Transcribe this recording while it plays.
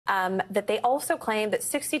that they also claim that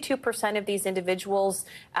 62% of these individuals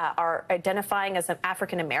are identifying as an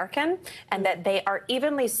African American, and that they are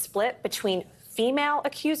evenly split between female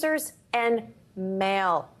accusers and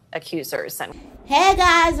male accusers. Hey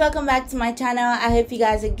guys, welcome back to my channel. I hope you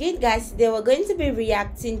guys are good, guys. Today we're going to be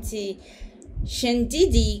reacting to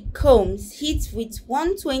Diddy Combs hit with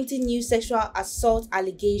 120 new sexual assault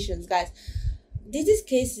allegations. Guys, Diddy's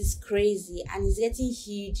case is crazy and it's getting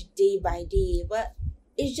huge day by day, but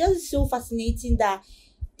it's just so fascinating that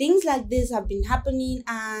things like this have been happening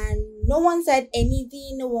and no one said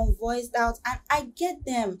anything, no one voiced out. And I get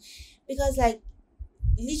them, because like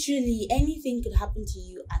literally anything could happen to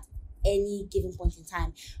you at any given point in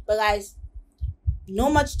time. But guys,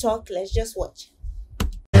 no much talk, let's just watch.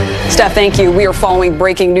 Steph, thank you. We are following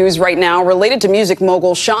breaking news right now related to music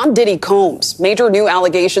mogul Diddy Combs. Major new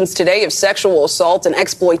allegations today of sexual assault and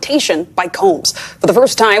exploitation by Combs. For the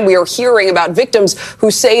first time, we are hearing about victims who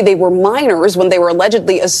say they were minors when they were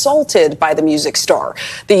allegedly assaulted by the music star.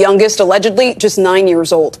 The youngest allegedly just 9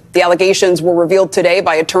 years old. The allegations were revealed today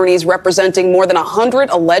by attorneys representing more than 100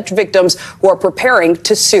 alleged victims who are preparing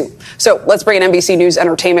to sue. So let's bring in NBC News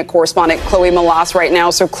entertainment correspondent Chloe Malas right now.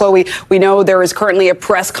 So Chloe, we know there is currently a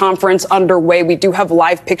press conference underway. We do have a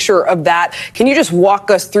live picture of that. Can you just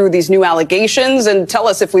walk us through these new allegations and tell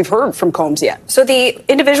us if we've heard from Combs yet? So the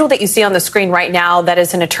individual that you see on the screen right now, that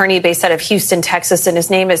is an attorney based out of Houston, Texas, and his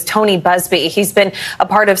name is Tony Busby. He's been a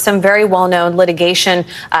part of some very well-known litigation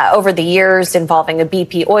over the years involving a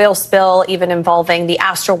BP oil spill, even involving the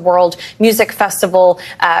Astroworld Music Festival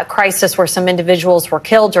crisis where some individuals were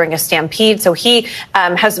killed during a stampede. So he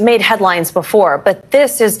has made headlines before, but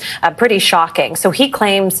this is pretty shocking. So he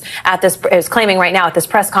is claiming right now at this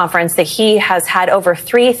press conference that he has had over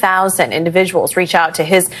 3,000 individuals reach out to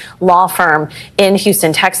his law firm in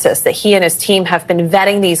Houston, Texas, that he and his team have been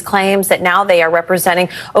vetting these claims, that now they are representing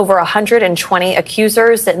over 120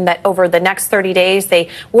 accusers, and that over the next 30 days, they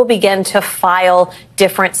will begin to file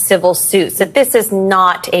different civil suits, that this is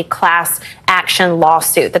not a class action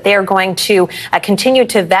lawsuit, that they are going to continue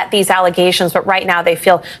to vet these allegations, but right now they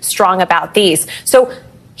feel strong about these. So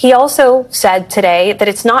he also said today that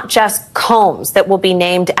it's not just Combs that will be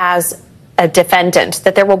named as a defendant,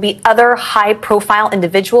 that there will be other high-profile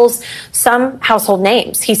individuals, some household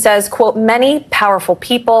names. He says, quote, many powerful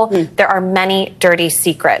people, there are many dirty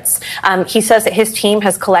secrets. He says that his team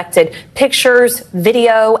has collected pictures,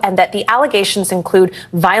 video, and that the allegations include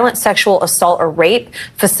violent sexual assault or rape,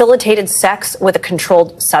 facilitated sex with a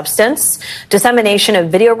controlled substance, dissemination of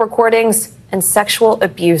video recordings, and sexual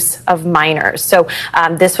abuse of minors. So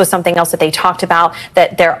this was something else that they talked about,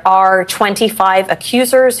 that there are 25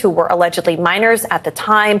 accusers who were allegedly minors at the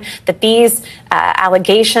time that these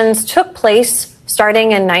allegations took place,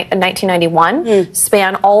 starting in 1991,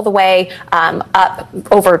 span all the way up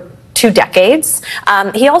over 2 decades.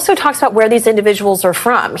 He also talks about where these individuals are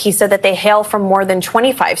from. He said that they hail from more than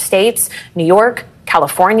 25 states, New York,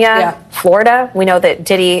 California, Florida. We know that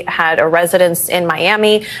Diddy had a residence in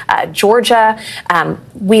Miami, Georgia.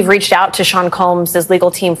 We've reached out to Sean Combs' legal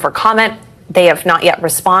team for comment. They have not yet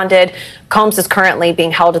responded. Combs is currently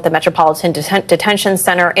being held at the Metropolitan Detention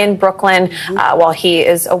Center in Brooklyn while he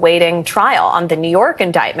is awaiting trial on the New York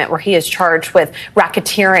indictment, where he is charged with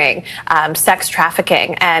racketeering, sex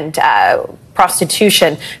trafficking, and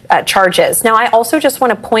prostitution charges. Now, I also just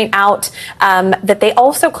want to point out that they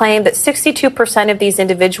also claim that 62% of these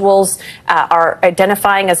individuals are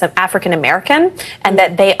identifying as an African American, and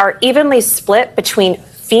that they are evenly split between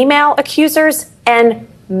female accusers and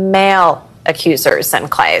male accusers, and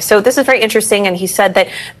Clay. So this is very interesting. And he said that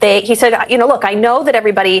he said, you know, look, I know that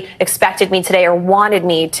everybody expected me today or wanted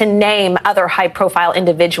me to name other high profile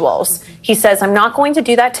individuals. He says, I'm not going to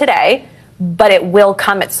do that today, but it will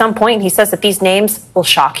come at some point. And he says that these names will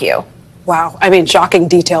shock you. Wow. I mean, shocking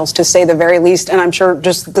details, to say the very least. And I'm sure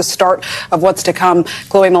just the start of what's to come.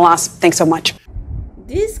 Chloe Malas, thanks so much.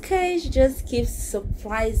 This case just keeps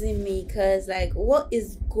surprising me, because like, what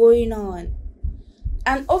is going on?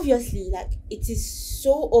 And obviously, like, it is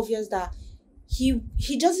so obvious that he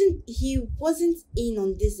wasn't in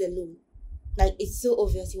on this alone. Like, it's so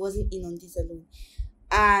obvious he wasn't in on this alone.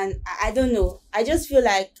 And I don't know, I just feel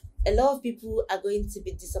like a lot of people are going to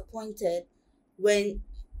be disappointed when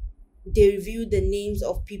they reveal the names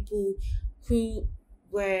of people who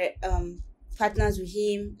were partners with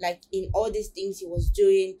him, like in all these things he was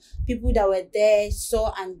doing. People that were there,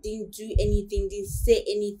 saw, and didn't do anything, didn't say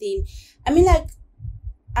anything. I mean, like,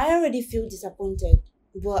 I already feel disappointed,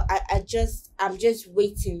 but I'm just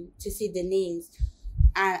waiting to see the names.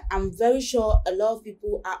 And I'm very sure a lot of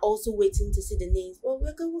people are also waiting to see the names. Well,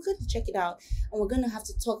 we're going to check it out, and we're going to have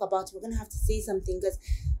to talk about it. We're going to have to say something, because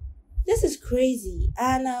This is crazy.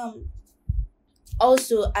 And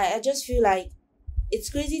also I just feel like it's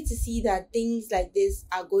crazy to see that things like this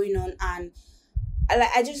are going on, and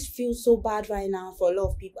I just feel so bad right now for a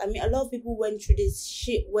lot of people. I mean, a lot of people went through this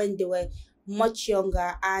shit when they were much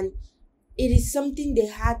younger, and it is something they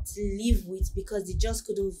had to live with because they just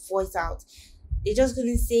couldn't voice out. They just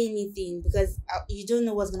couldn't say anything because you don't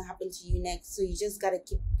know what's going to happen to you next. So you just got to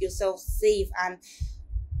keep yourself safe. And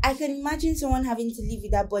I can imagine someone having to live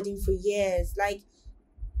with that burden for years. Like,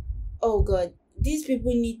 oh God, these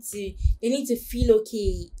people need to feel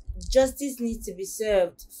okay. Justice needs to be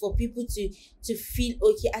served for people to feel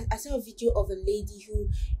okay. I saw a video of a lady who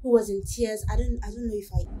was in tears. I don't know if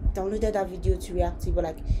I downloaded that video to react to, but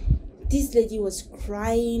like, this lady was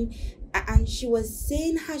crying and she was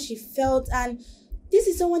saying how she felt, and this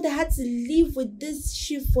is someone that had to live with this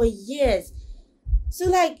shit for years. So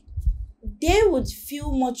like, they would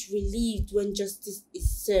feel much relieved when justice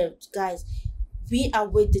is served. Guys, we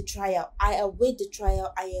await the trial. I await the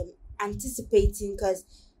trial. I am anticipating because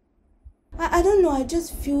I don't know, I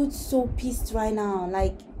just feel so pissed right now.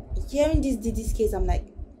 Like, hearing this Diddy's case, I'm like,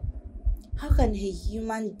 how can a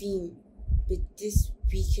human being be this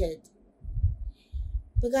wicked?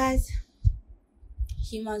 But guys,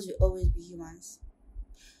 humans will always be humans.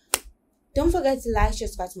 Don't forget to like, share,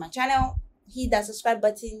 subscribe to my channel, hit that subscribe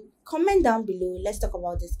button, comment down below. Let's talk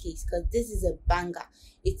about this case because this is a banger.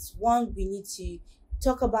 It's one we need to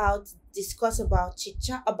talk about, discuss about, chit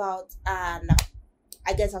chat about, and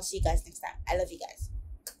I guess I'll see you guys next time. I love you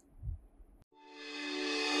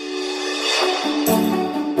guys.